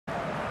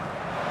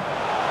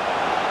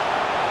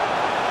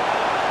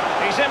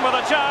He's in with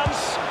a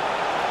chance.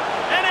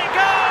 In it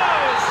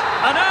goes!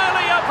 An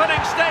early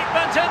opening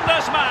statement in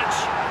this match.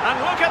 And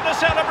look at the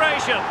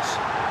celebrations.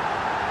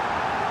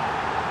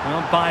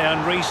 Well,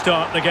 Bayern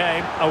restart the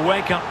game. A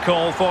wake-up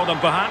call for them,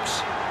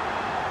 perhaps.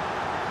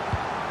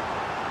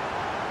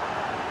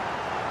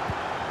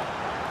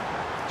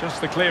 Just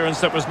the clearance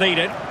that was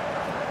needed.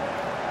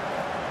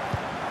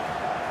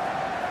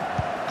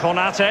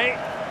 Konate.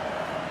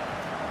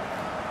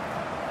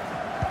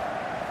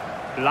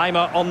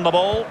 Lima on the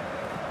ball.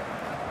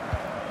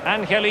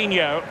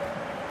 Angelino.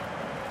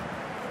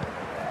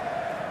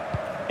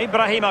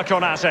 Ibrahima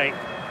Konate.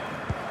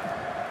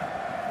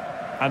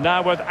 And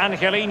now with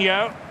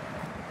Angelino.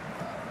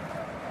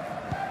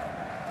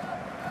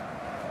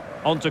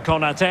 On to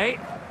Konate.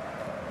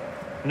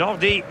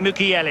 Nordi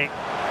Mukiele.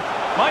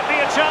 Might be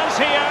a chance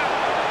here.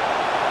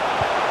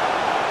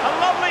 A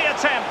lovely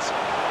attempt.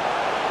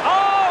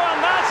 Oh,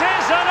 and that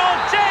is an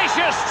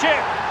audacious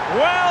chip.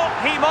 Well,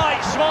 he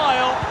might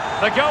smile.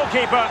 The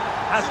goalkeeper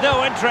has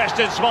no interest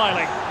in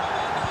smiling.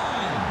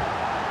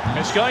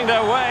 It's going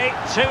their way,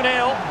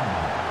 2-0.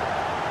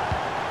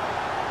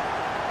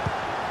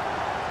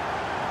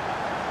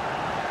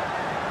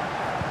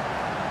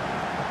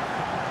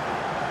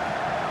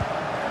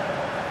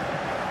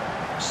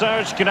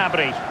 Serge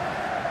Gnabry.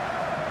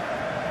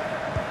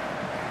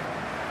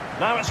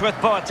 Now it's with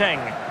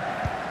Boateng.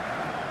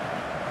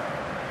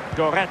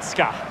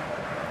 Goretzka.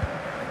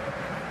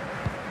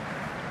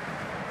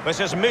 This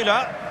is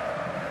Müller.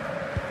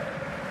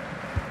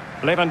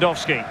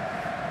 Lewandowski.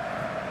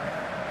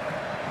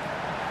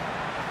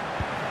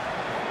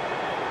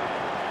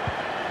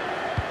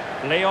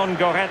 Leon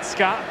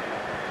Goretzka.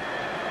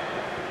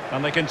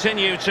 And they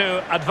continue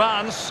to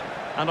advance.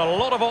 And a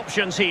lot of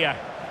options here.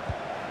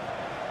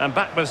 And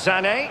back with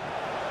Sané.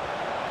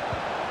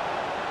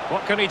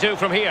 What can he do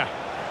from here?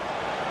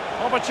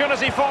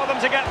 Opportunity for them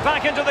to get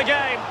back into the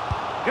game.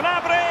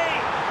 Gnabry!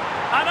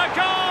 And a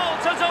goal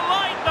to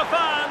delight the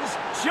fans.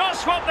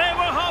 Just what they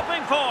were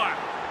hoping for.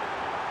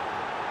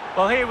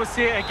 Well, here we'll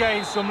see it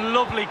again. Some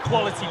lovely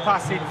quality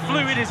passing.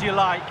 Fluid as you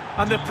like.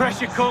 And the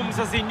pressure comes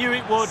as he knew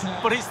it would.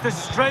 But it's the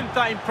strength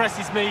that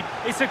impresses me.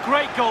 It's a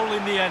great goal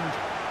in the end.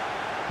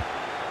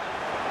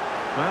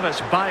 Well, it's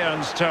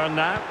Bayern's turn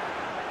now.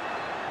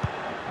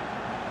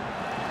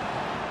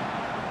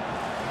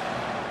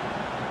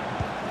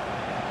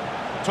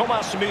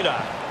 Thomas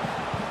Müller.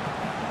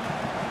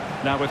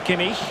 Now with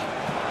Kimmich.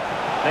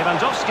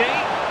 Lewandowski.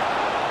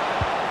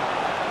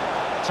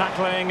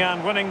 Tackling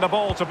and winning the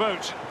ball to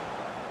boot.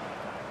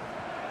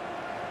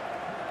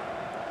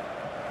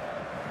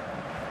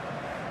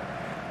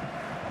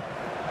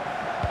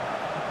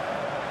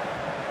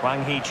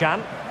 Wang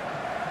Hee-chan.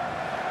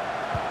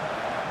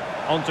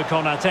 On to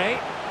Konate.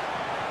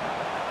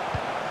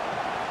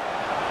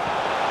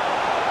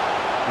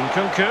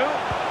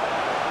 Nkunku.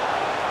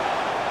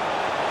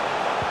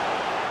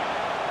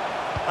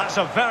 That's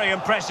a very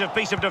impressive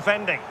piece of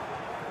defending.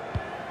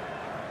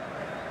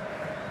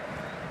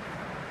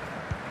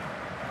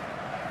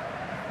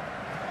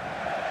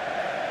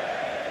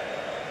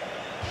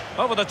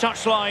 Over the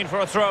touchline for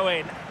a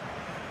throw-in.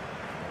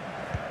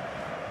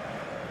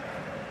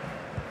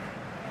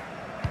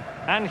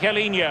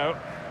 Angelino.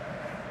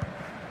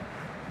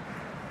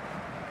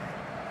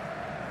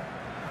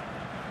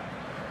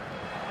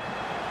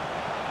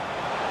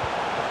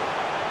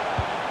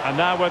 And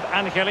now with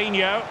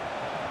Angelino.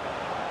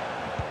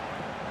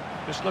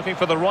 Just looking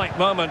for the right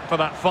moment for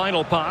that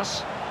final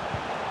pass.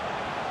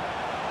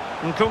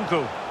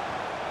 Nkunku.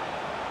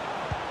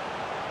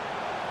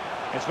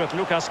 It's with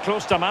Lucas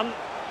Klostermann.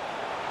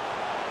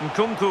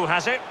 Nkunku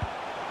has it.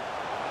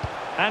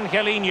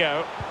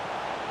 Angelino.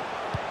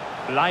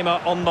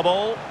 Lima on the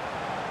ball.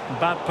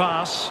 Bad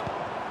pass.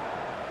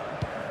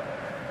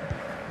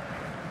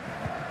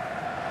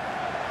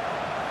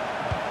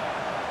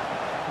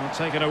 Well,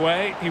 taken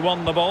away. He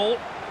won the ball.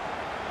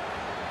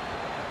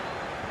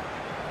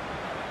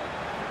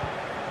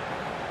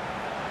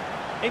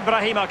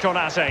 Ibrahima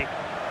Konate.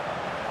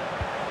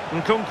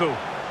 Nkunku.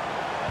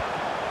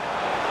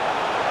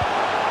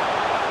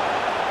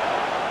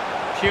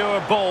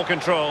 Pure ball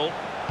control.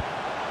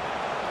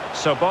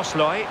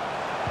 Szoboszlai.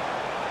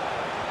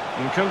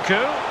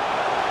 Nkunku.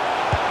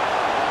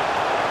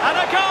 And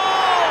a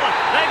goal!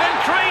 They've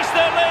increased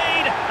their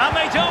lead, and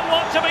they don't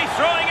want to be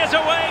throwing it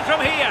away from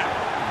here.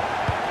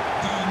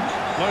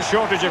 No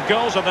shortage of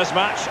goals in this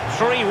match.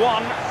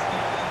 3-1.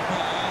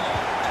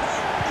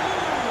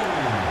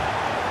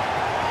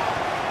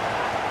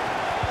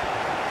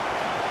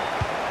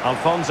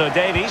 Alphonso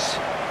Davies.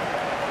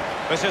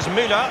 This is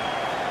Müller.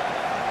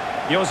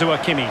 Joshua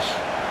Kimmich.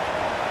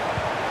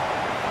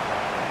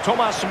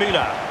 Thomas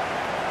Müller.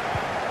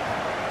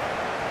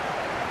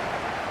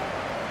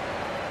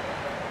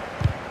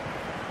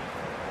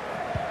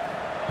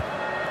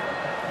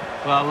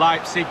 Well,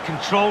 Leipzig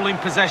controlling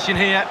possession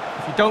here.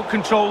 If you don't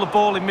control the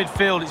ball in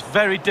midfield, it's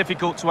very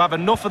difficult to have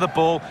enough of the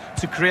ball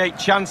to create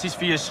chances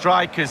for your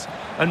strikers.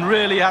 And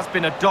really has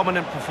been a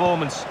dominant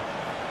performance.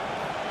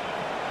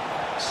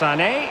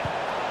 Sané.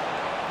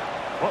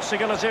 What's he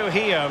going to do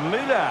here?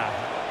 Müller.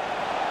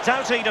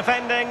 Doughty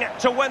defending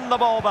to win the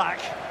ball back.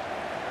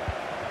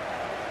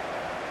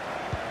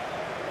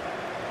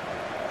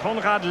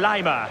 Konrad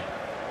Laimer.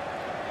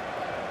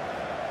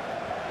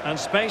 And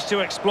space to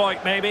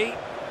exploit, maybe.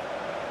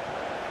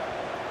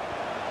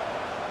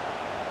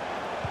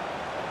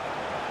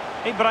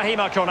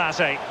 Ibrahima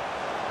Konate.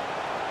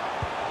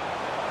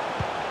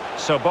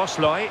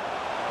 Szoboszlai.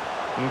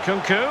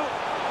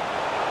 Nkunku.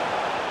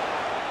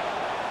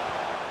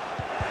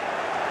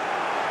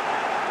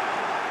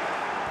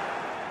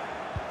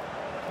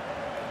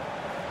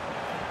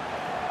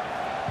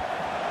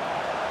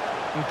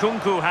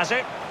 Nkunku has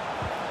it.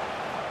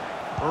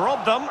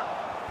 Robbed them.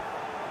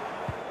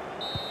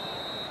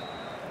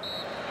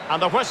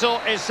 And the whistle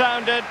is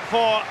sounded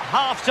for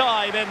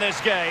half-time in this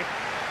game.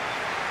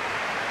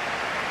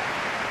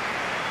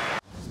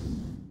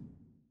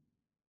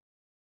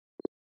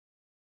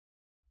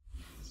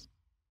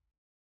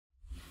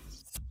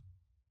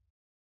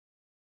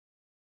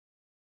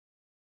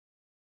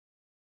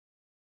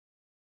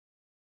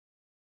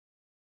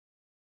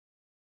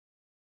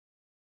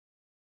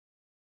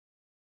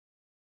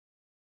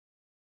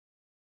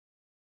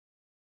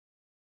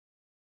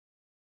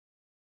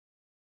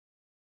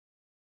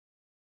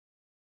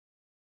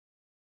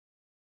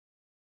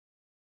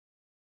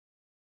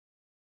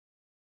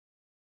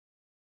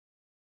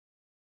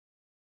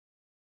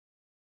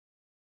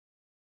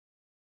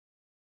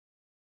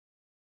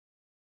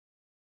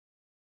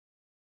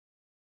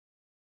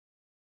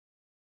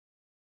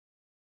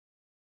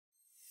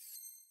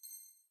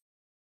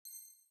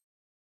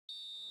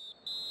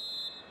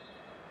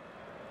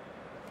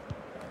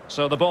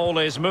 So the ball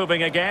is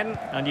moving again,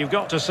 and you've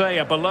got to say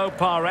a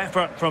below-par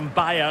effort from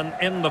Bayern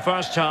in the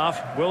first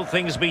half. Will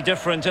things be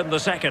different in the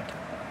second?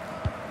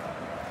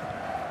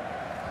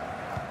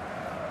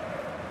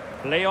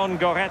 Leon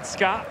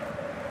Goretzka.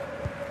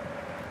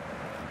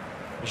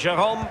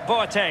 Jerome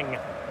Boateng.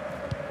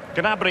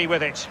 Gnabry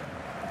with it.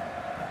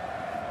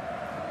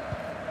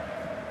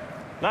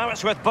 Now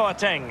it's with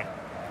Boateng.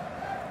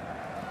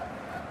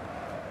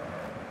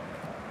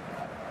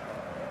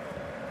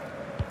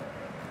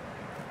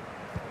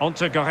 On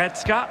to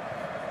Goretzka.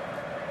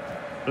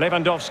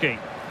 Lewandowski.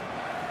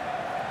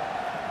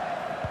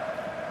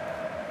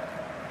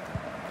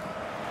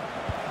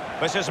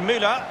 This is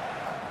Müller.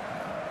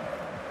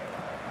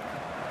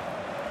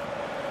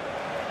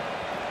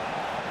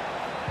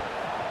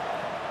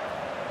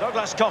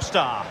 Douglas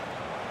Costa.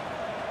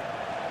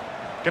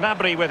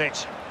 Gnabry with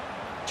it.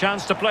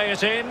 Chance to play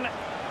it in.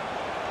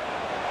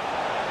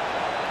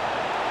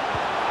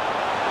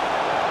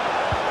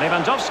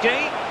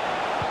 Lewandowski.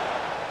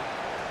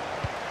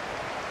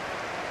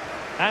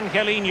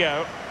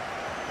 Angelino.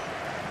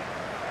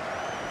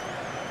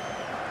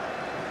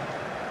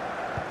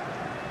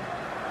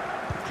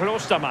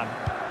 Klostermann.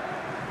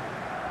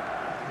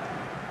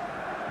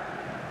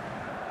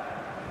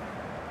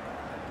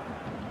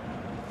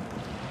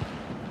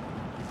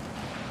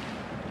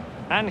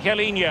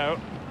 Angelino.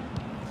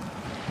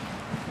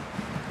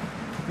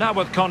 Now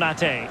with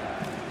Konate.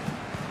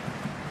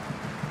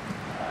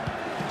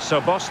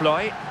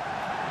 Szoboszlai.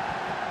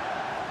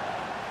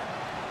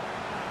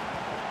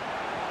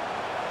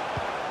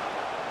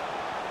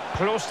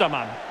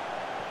 Klostermann.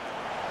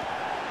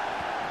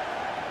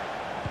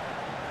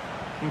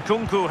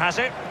 Nkunku has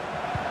it.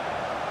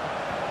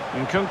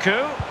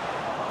 Nkunku.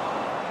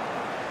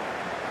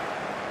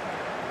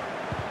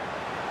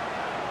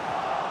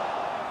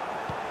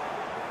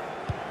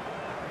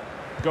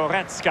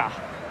 Goretzka.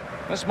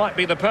 This might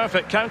be the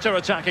perfect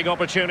counter-attacking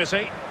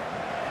opportunity.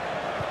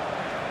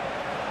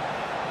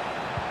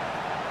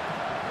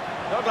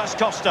 Douglas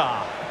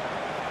Costa.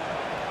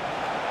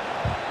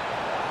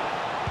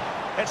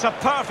 It's a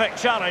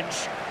perfect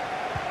challenge.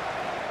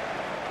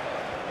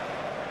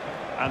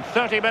 And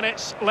 30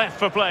 minutes left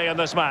for play in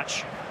this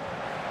match.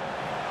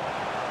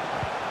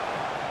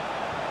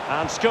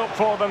 And scope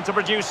for them to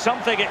produce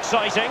something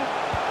exciting.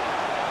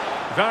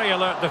 Very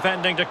alert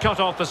defending to cut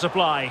off the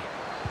supply.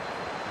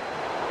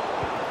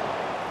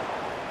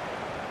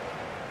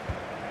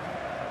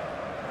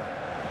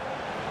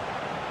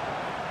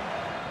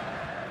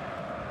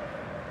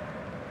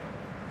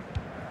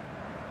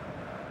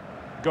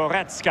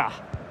 Goretzka.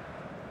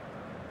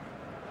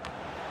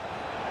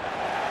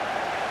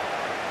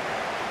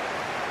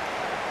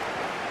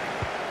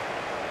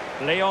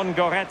 Leon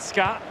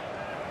Goretzka.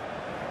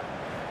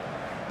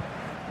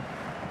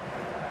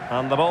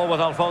 And the ball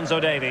with Alphonso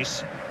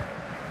Davies.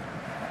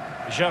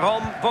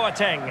 Jerome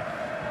Boateng.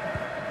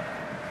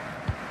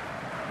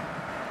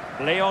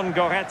 Leon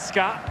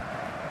Goretzka.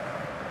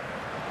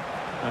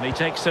 And he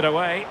takes it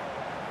away.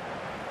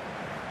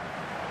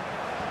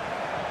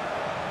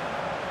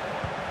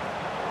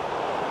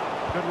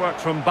 Good work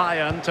from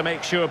Bayern to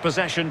make sure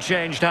possession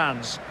changed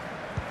hands.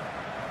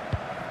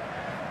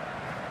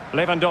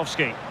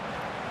 Lewandowski.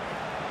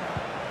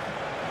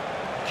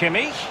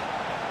 Kimmich.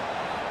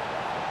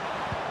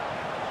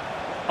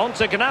 On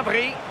to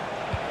Gnabry.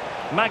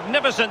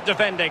 Magnificent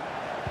defending.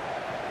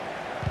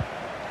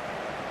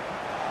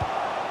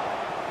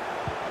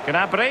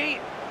 Gnabry.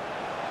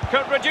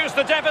 could reduce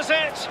the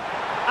deficit.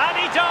 And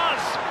he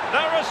does.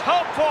 There is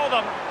hope for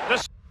them.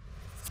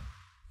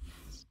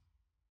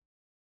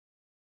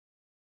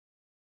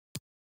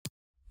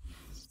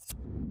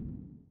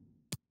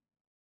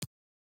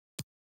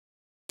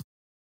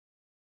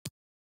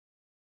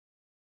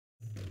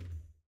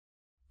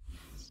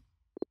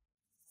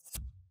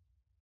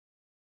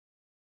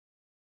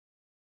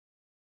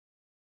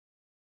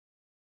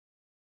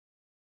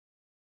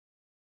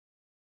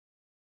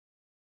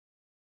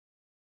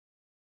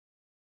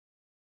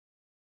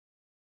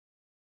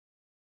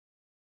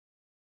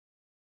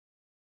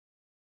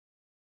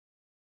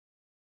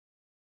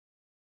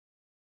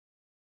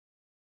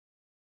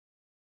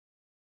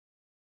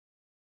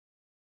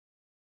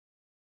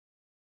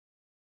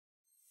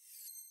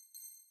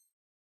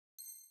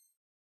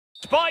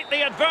 Despite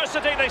the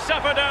adversity they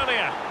suffered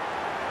earlier.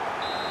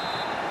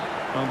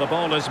 Well, the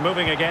ball is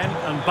moving again,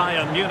 and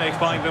Bayern Munich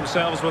find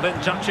themselves within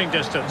touching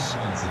distance.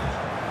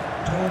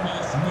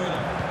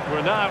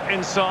 We're now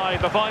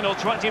inside the final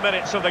 20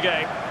 minutes of the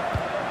game.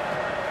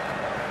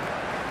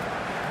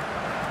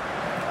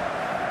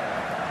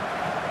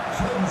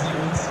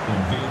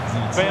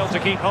 Failed to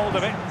keep hold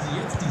of it.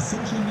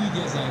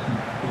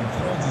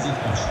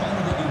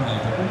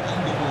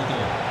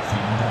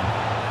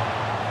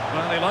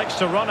 Well, he likes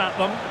to run at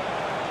them.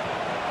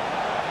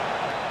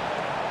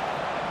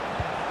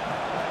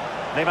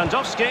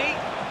 Lewandowski,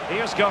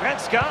 here's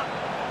Goretzka,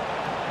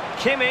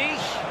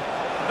 Kimmich,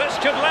 this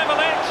could level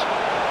it,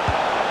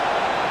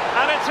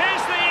 and it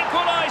is the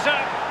equaliser,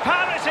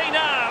 parity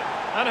now,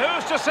 and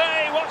who's to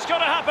say what's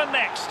going to happen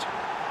next?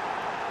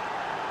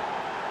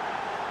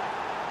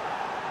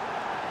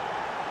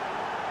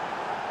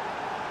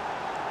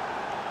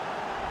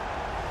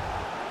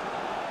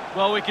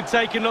 Well, we can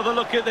take another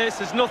look at this.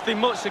 There's nothing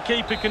much the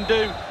keeper can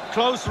do.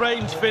 Close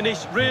range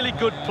finish, really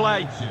good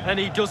play, and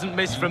he doesn't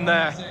miss from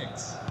there.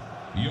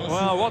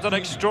 Well, what an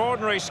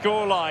extraordinary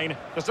scoreline.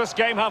 Does this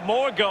game have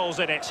more goals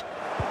in it?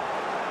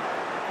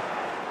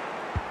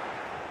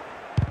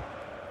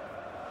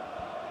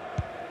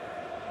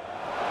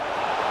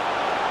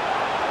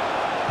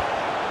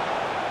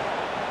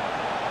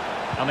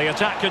 And the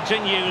attack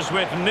continues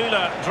with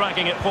Müller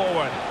dragging it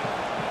forward.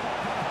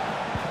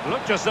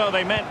 Looked as though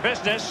they meant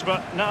business,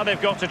 but now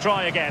they've got to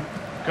try again.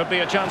 Could be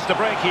a chance to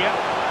break here.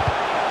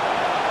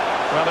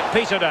 Well, it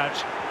petered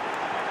out.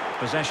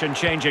 Possession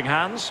changing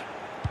hands.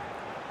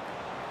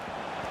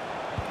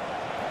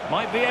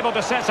 Might be able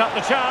to set up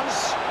the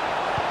chance.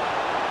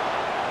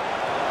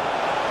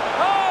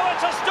 Oh,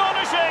 it's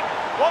astonishing!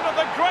 One of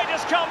the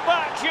greatest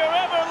comebacks you're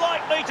ever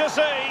likely to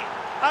see.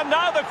 And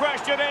now the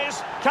question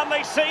is, can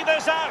they see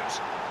this out?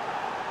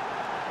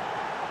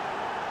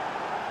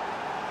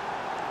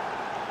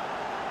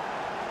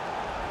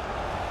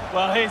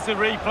 Well, here's the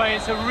replay.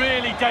 It's a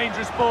really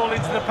dangerous ball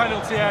into the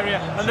penalty area.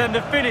 And then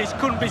the finish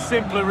couldn't be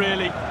simpler,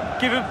 really.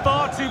 Given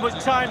far too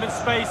much time and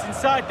space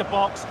inside the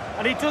box,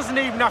 and he doesn't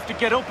even have to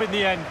get up in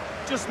the end.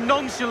 Just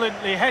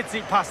nonchalantly heads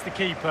it past the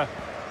keeper.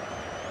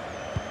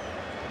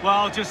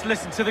 Well, just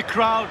listen to the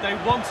crowd. They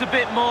want a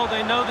bit more.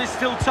 They know there's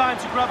still time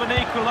to grab an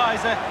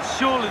equaliser.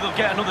 Surely they'll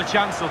get another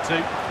chance or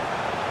two.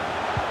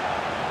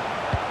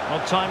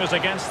 Well, time is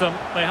against them.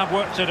 They have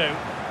work to do.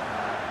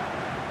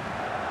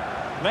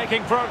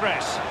 Making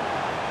progress.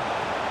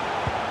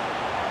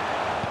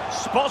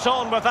 Spot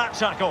on with that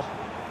tackle.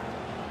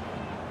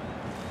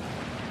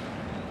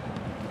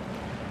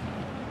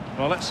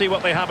 Well, let's see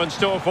what they have in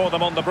store for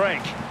them on the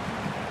break.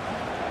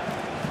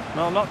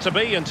 Well, not to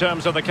be in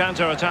terms of the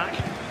counter-attack.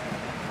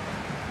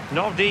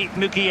 Nordi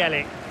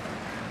Mukiele.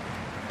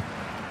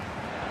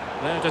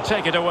 There to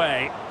take it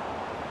away.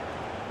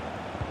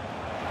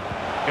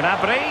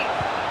 Gnabry.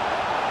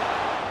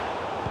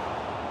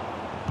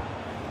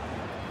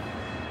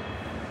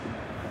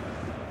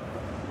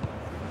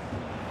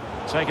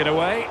 Take it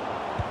away.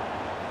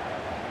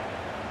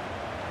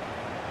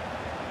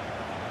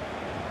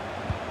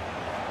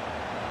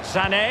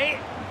 Sané.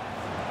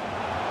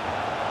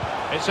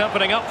 It's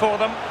opening up for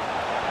them.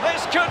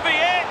 This could be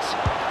it!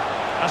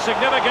 A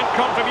significant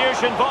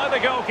contribution by the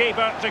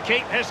goalkeeper to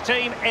keep his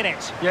team in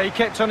it. Yeah, he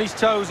kept on his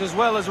toes as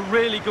well as a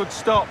really good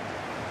stop.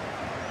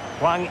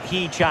 Hwang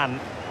Hee-chan.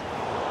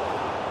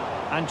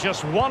 And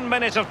just 1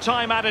 minute of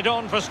time added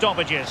on for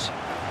stoppages.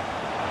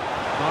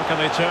 How can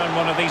they turn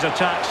one of these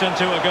attacks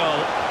into a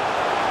goal?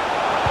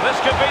 This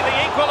could be the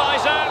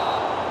equaliser.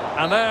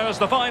 And there's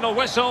the final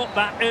whistle.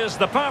 That is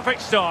the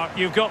perfect start,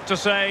 you've got to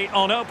say,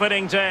 on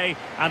opening day.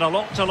 And a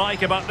lot to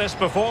like about this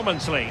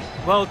performance, Lee.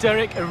 Well,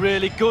 Derek, a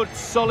really good,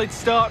 solid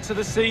start to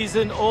the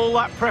season. All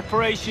that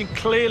preparation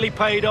clearly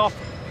paid off.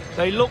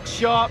 They looked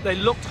sharp, they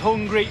looked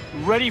hungry,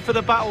 ready for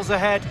the battles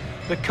ahead.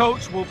 The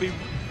coach will be